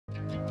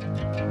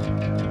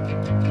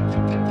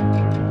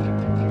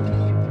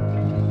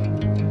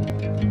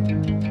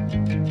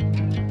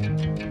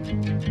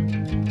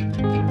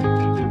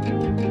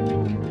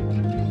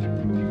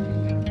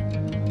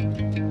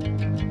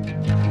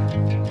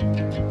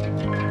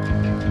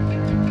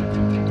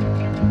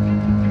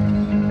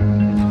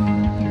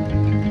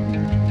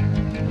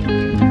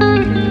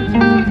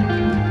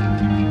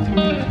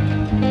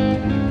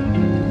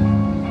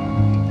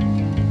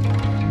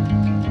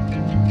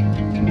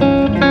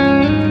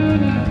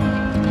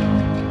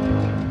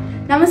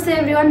Namaste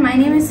everyone, my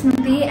name is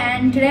Smriti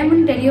and today I'm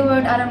going to tell you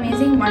about our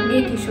amazing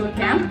one-day Kishor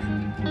camp.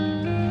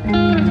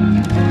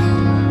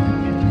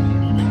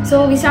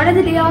 So we started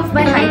the day off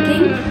by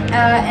hiking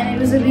and it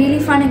was a really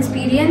fun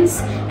experience,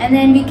 and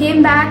then we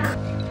came back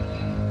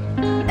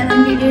and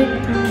then we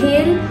did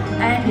kale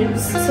and it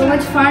was so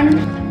much fun.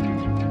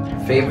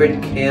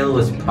 Favorite kale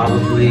was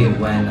probably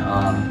when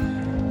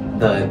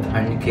the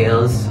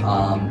kales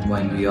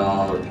when we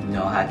all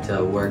had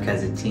to work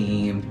as a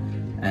team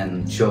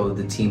and show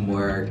the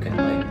teamwork and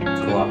like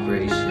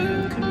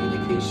cooperation,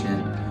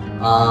 communication.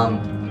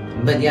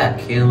 But yeah,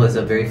 kale was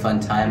a very fun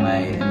time.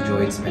 I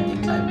enjoyed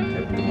spending time with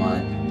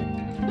everyone.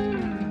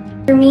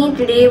 For me,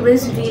 today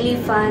was really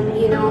fun.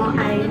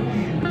 I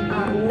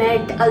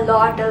met a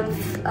lot of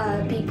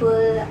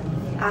people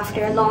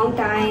after a long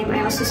time.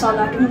 I also saw a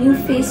lot of new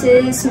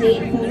faces,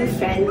 made new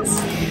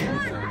friends.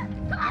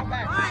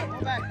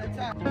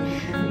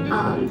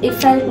 It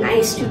felt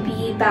nice to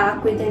be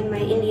back within my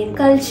Indian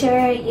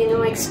culture,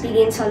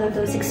 experience all of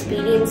those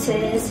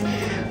experiences.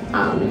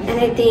 And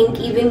I think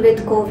even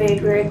with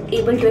COVID, we're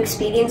able to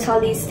experience all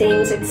these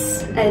things.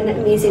 It's an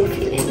amazing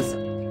feeling.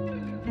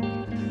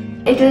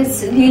 It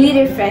was really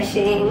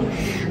refreshing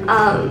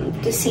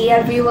to see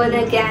everyone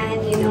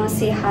again,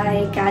 say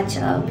hi, catch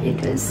up.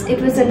 It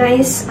was a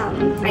nice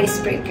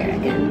icebreaker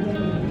again.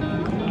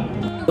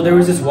 So there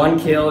was this one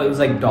kill, it was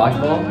like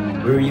dodgeball,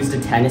 where we used a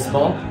tennis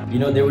ball.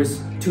 There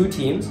was two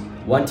teams,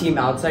 one team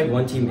outside,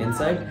 one team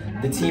inside.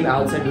 The team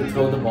outside would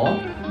throw the ball,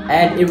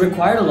 and it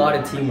required a lot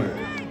of teamwork.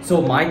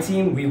 So my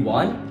team, we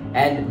won,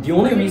 and the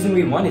only reason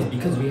we won is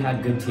because we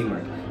had good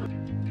teamwork.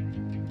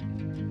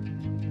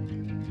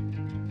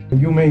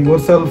 You may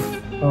yourself,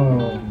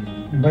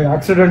 by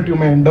accident, you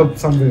may end up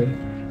somewhere,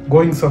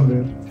 going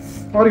somewhere,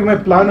 or you may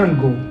plan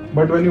and go.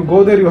 But when you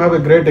go there, you have a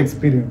great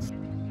experience.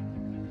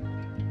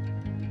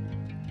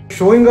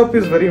 Showing up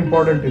is very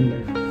important in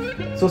life.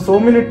 So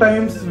many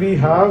times we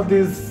have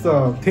these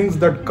things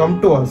that come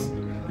to us.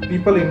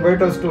 People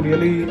invite us to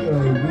really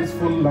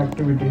useful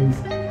activities,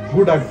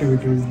 good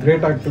activities,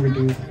 great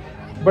activities.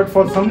 But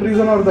for some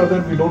reason or the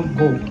other, we don't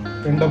go,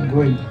 end up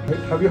going. Right?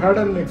 Have you had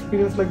an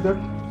experience like that?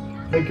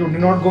 Like you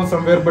did not go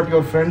somewhere, but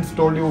your friends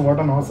told you what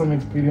an awesome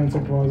experience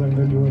it was, and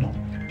then you were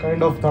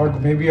kind of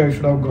thought maybe I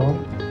should have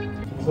gone.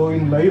 So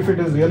in life, it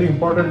is really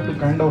important to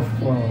kind of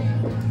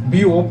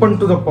be open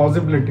to the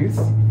possibilities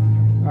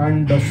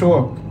and show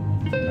up.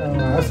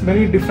 As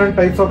many different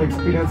types of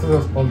experiences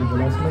as possible,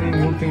 as many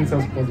new things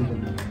as possible.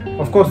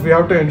 Of course, we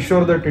have to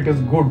ensure that it is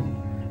good,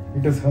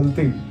 it is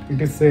healthy,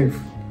 it is safe.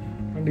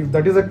 And if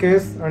that is the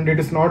case and it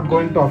is not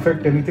going to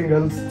affect anything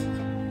else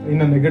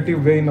in a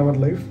negative way in our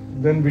life,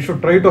 then we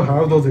should try to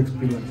have those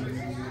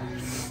experiences.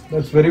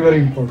 That's very, very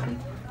important.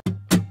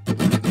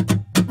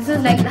 This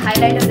was like the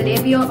highlight of the day.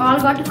 We all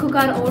got to cook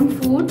our own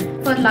food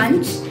for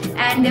lunch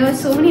and there were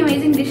so many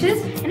amazing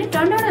dishes and it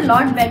turned out a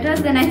lot better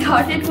than I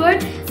thought it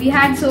would. We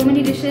had so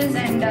many dishes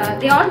and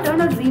they all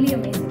turned out really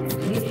amazing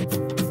actually.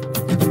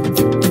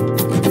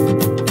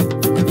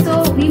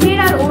 So we made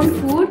our own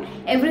food.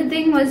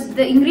 Everything was,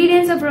 the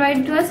ingredients are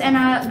provided to us and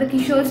the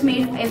Kishors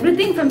made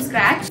everything from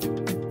scratch.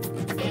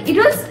 It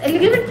was a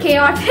little bit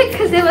chaotic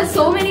because there were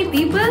so many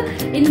people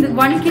in the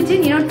one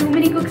kitchen, too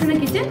many cooks in the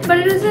kitchen, but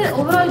it was an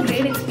overall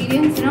great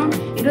experience,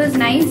 It was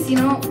nice,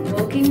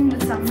 working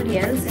with somebody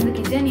else in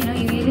the kitchen,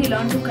 you really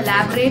learn to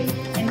collaborate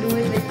and do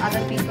it with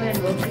other people and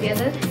work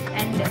together,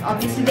 and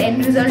obviously the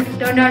end result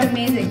turned out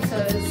amazing, so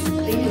it was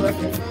really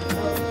worth it. So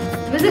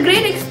it was a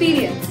great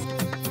experience.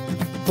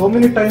 So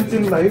many times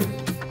in life,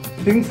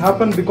 things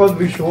happen because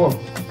we show up,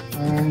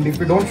 and if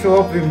we don't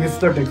show up, we miss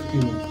that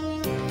experience.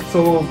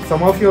 So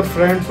some of your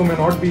friends who may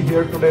not be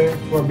here today,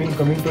 who have been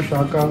coming to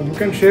Shaka, you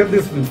can share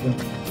this with them.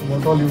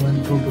 What all you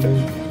went through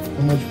today,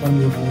 how much fun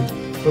you had,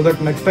 so that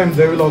next time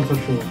they will also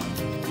show up.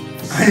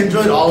 I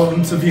enjoyed all of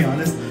them, to be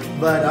honest,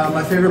 but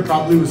my favorite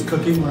probably was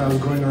cooking, when I was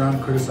going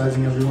around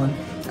criticizing everyone.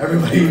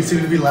 Everybody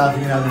seemed to be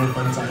laughing and having a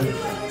fun time.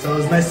 So it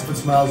was nice to put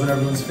smiles on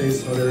everyone's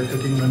face while they were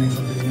cooking, learning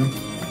something new.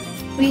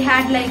 We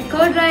had like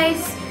curd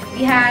rice,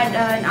 we had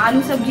an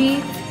aloo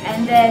sabji,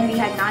 and then we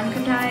had naan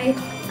katai.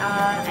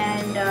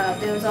 And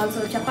there was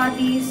also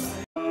chapatis.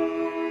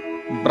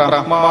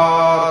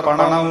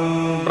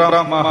 Brahmarpanam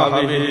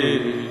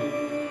Brahmahavi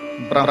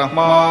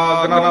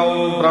Brahmagnanam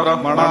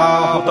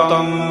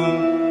Brahmanahutam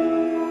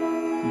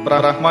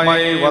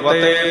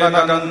Brahmaivate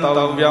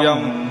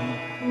Nagantavyam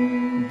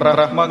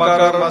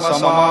Brahmakarma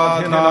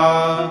Samadhina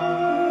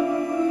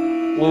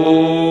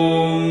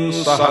Om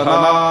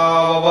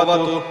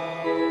Sahanavavatu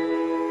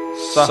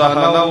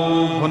Sahanau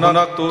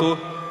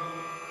Bhunaktu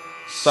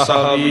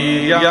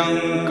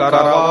Sahaviryam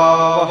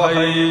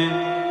karavavahai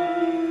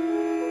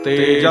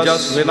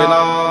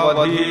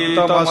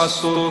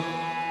Tejasvinavadhitamastu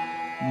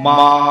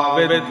Ma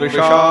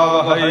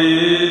vidvishavahai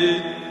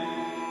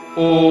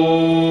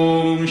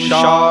Om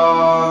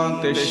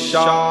Shanti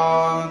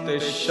Shanti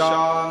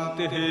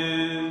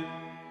Shanti.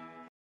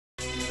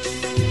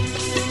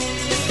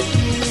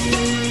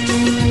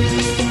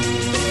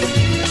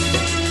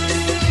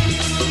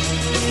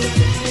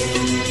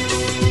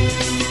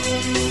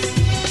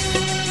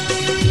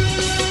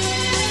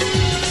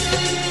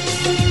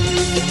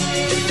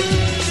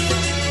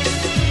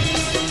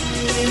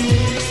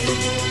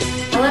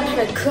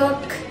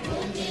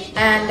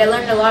 I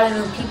learned a lot of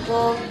new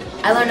people.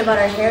 I learned about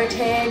our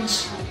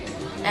heritage,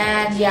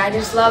 and yeah, I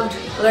just loved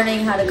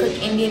learning how to cook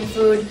Indian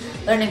food,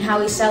 learning how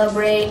we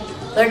celebrate,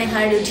 learning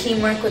how to do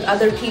teamwork with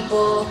other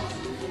people,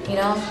 you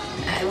know,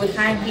 with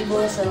kind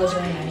people, so it was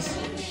really nice.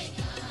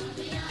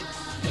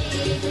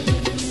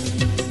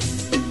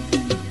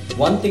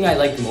 One thing I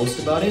liked most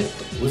about it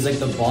was like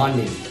the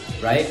bonding,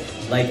 right?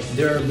 Like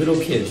there are little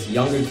kids,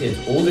 younger kids,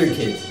 older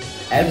kids.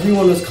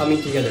 Everyone was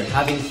coming together,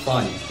 having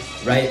fun,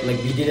 right? Like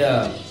we did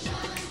a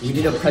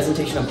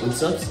presentation of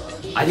utsavs.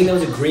 I think that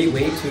was a great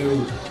way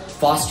to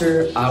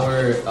foster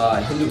our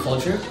Hindu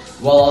culture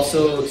while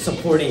also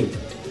supporting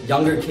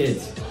younger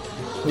kids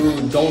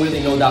who don't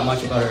really know that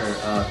much about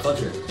our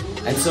culture.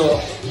 And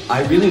so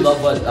I really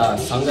love what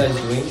Sangh is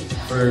doing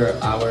for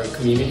our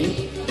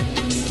community.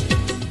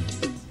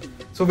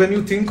 So when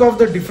you think of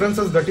the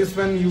differences, that is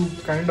when you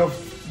kind of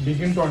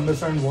begin to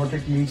understand what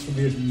it means to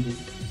be a Hindu,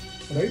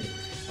 right?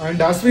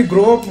 And as we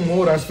grow up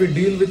more, as we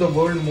deal with the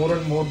world more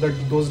and more, that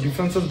those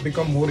differences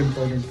become more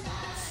important.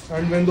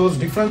 And when those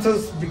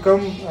differences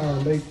become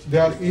like they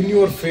are in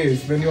your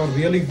face, when you are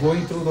really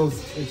going through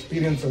those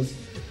experiences,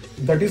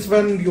 that is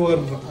when your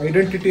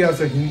identity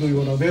as a Hindu,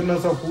 your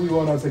awareness of who you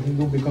are as a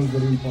Hindu becomes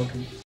very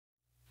important.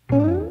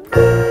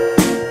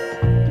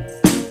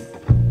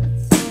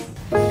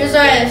 Here's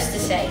what I have to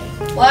say.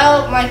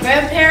 Well, my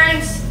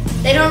grandparents,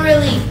 they don't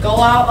really go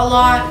out a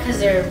lot because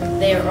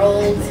they're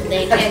old and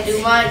they can't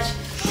do much.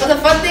 But the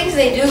fun things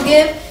they do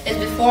give is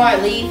before I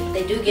leave,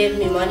 they do give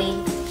me money.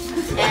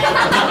 And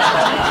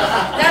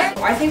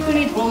I think we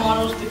need role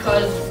models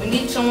because we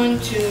need someone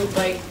to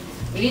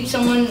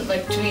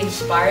to be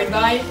inspired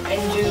by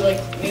and do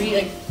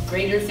maybe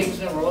greater things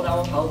in the world that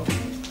will help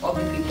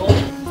other people.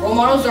 Role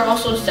models are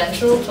also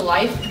essential to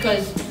life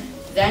because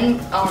then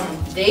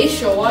they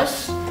show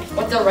us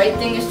what the right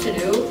thing is to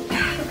do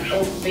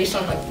based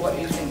on what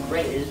you think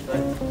right is. But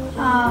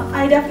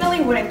I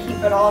definitely wouldn't keep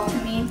it all to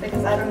me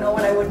because I don't know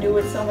what I would do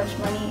with so much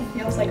money. It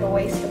feels like a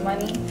waste of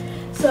money.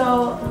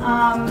 So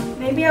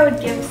maybe I would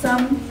give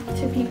some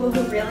to people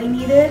who really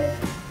need it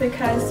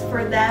because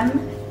for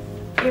them,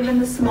 even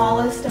the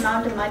smallest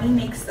amount of money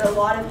makes a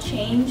lot of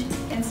change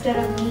instead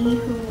of me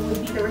who would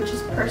be the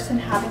richest person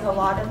having a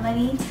lot of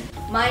money.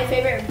 My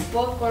favorite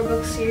book or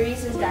book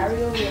series is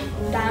Diary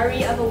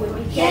of a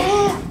Wimpy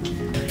Kid.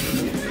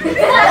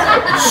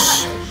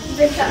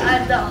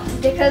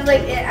 Because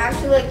it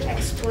actually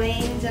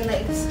explains and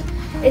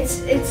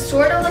it's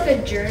sort of like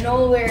a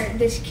journal where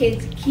this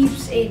kid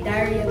keeps a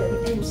diary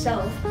of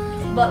himself,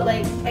 but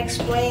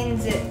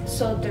explains it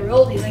so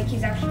thoroughly,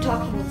 he's actually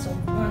talking with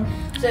someone.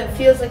 So it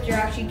feels like you're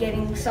actually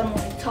getting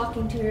someone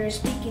talking to you or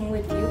speaking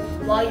with you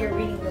while you're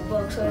reading the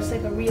book. So it's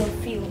like a real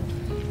feel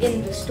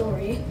in the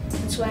story.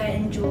 That's why I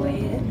enjoy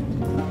it.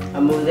 A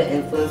movie that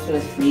influenced me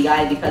was Free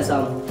Guy because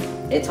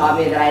it taught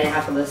me that I didn't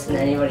have to listen to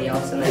anybody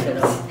else and I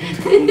could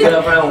do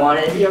whatever I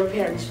wanted. Your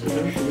parents.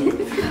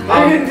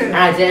 And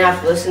I didn't have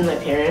to listen to my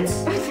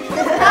parents.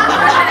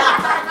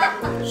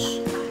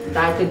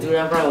 That I could do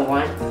whatever I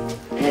want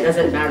and it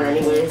doesn't matter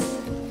anyways.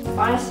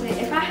 Honestly,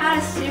 if I had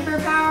a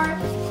superpower,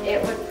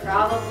 it would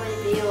probably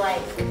be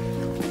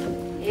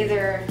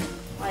either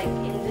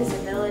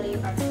invisibility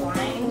or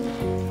flying.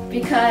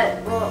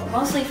 Well,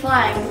 mostly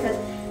flying because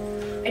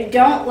I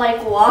don't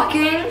like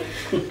walking,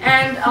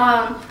 and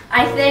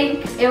I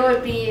think it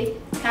would be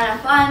kind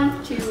of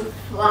fun to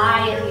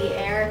fly in the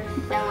air,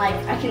 and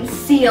I can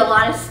see a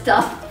lot of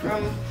stuff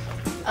from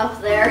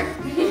up there.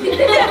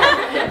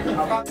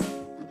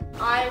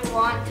 I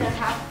want to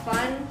have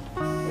fun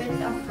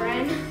with a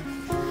friend,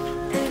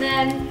 and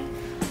then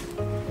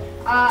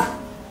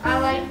I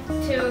like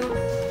to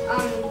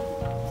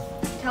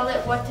tell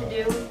it what to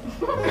do.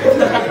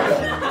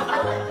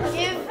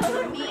 Give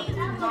me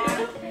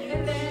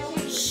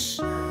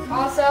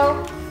also,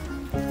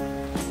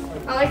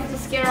 I like to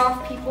scare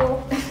off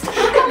people.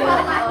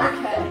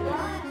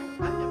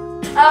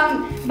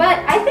 But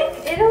I think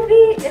it'll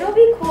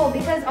be cool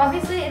because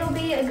obviously it'll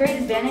be a great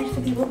advantage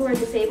to people who are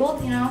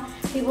disabled,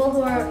 people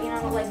who are,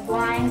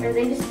 blind, or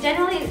they just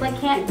generally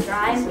can't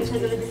drive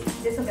because of a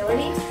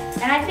disability.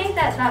 And I think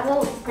that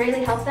will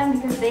greatly help them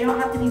because they don't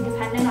have to be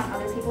dependent on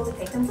other people to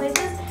take them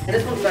places.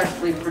 This one's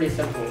actually pretty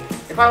simple.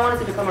 If I wanted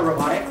to become a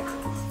robotic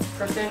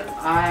person,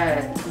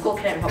 Google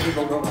can't help me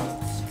build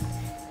robots.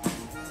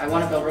 I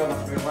want to build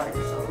robots for robotics,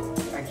 so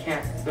I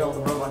can't build a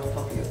robot to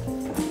help you.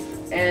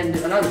 And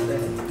another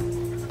thing,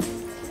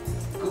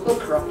 Google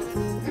corrupt.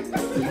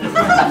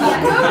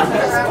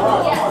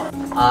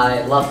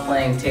 I love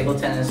playing table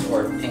tennis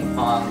or ping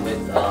pong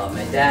with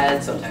my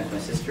dad, sometimes my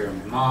sister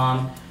and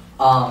my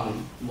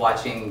mom,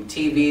 watching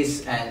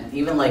TVs, and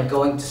even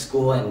going to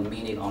school and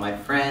meeting all my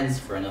friends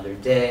for another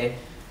day,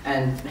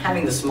 and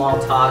having the small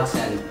talks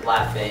and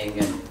laughing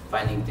and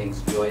finding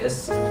things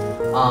joyous.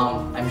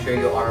 I'm sure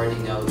you already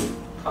know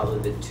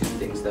probably the two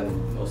things that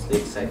mostly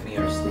excite me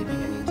are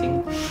sleeping and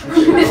eating.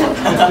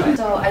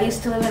 So I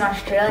used to live in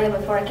Australia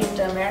before I came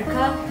to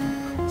America.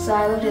 So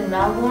I lived in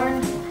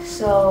Melbourne.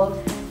 So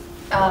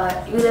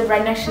we live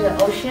right next to the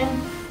ocean.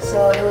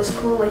 So it was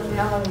cool waking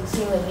up and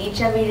seeing the beach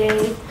every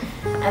day.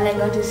 and then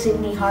going to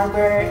Sydney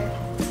Harbour,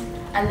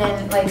 and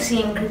then like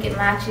seeing cricket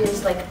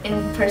matches like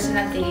in person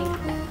at the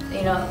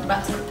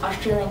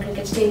Australian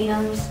cricket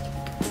stadiums.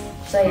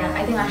 So yeah,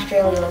 I think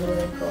Australia was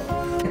really cool.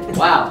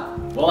 Wow.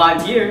 Well, I'm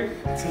here.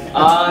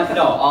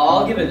 No,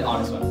 I'll give it an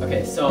honest one.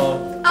 Okay, so.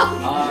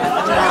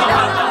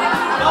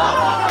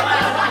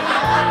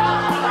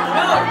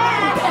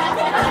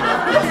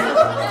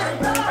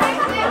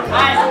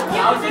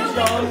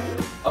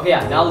 Okay,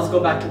 yeah, now let's go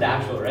back to the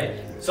actual, right?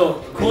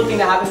 So, cool thing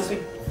that happened this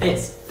week,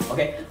 this,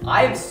 okay?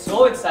 I am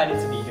so excited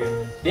to be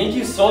here. Thank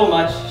you so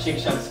much, Shake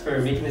Shucks, for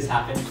making this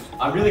happen.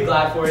 I'm really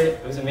glad for it.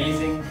 It was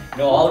amazing. You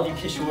know, all of you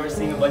Kishor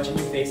seeing a bunch of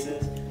new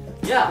faces.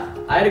 Yeah,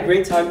 I had a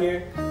great time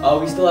here.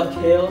 We still have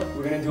Kale.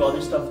 We're gonna do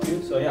other stuff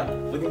too. So yeah,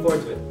 looking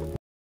forward to it.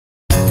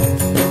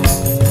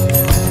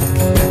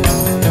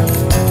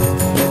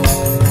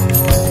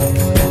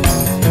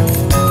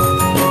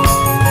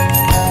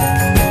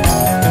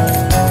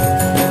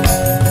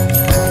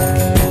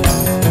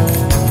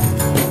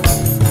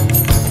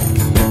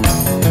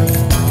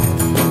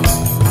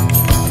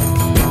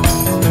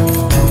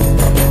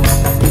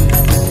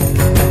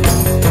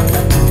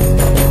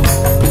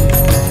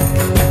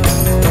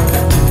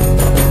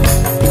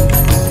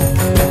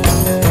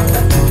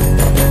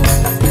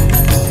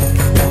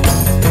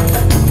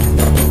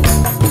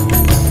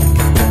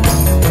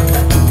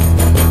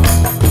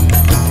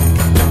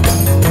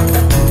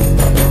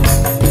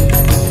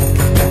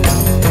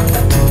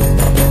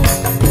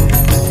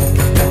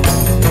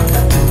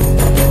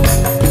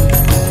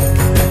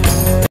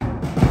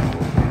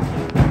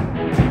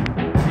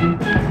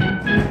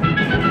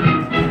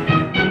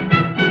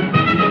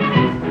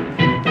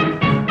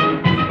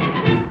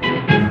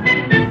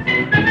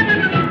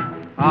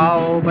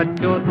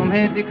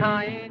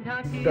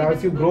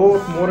 As you grow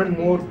up more and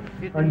more,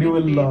 and you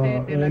will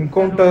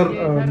encounter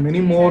many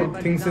more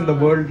things in the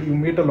world, you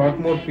meet a lot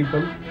more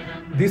people,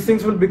 these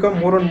things will become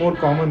more and more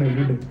common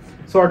every day.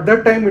 So at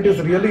that time, it is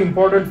really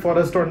important for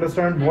us to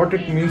understand what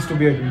it means to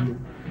be a Hindu.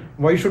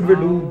 Why should we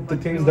do the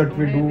things that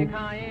we do?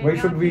 Why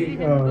should we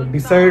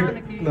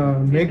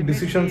make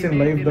decisions in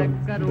life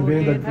the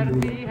way that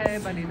we do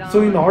it?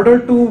 So in order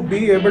to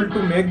be able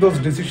to make those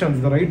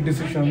decisions, the right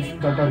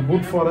decisions that are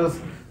good for us,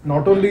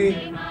 not only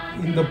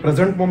in the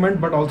present moment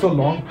but also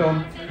long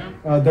term,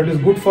 that is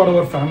good for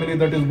our family,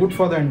 that is good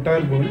for the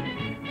entire world,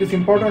 it is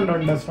important to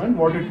understand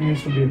what it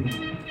means to be a Hindu.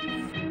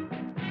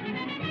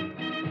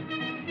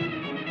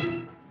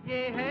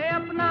 ये है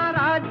अपना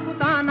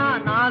राजपूताना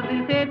नाज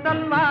से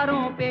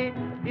तलवारों पे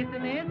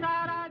इसने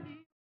सारा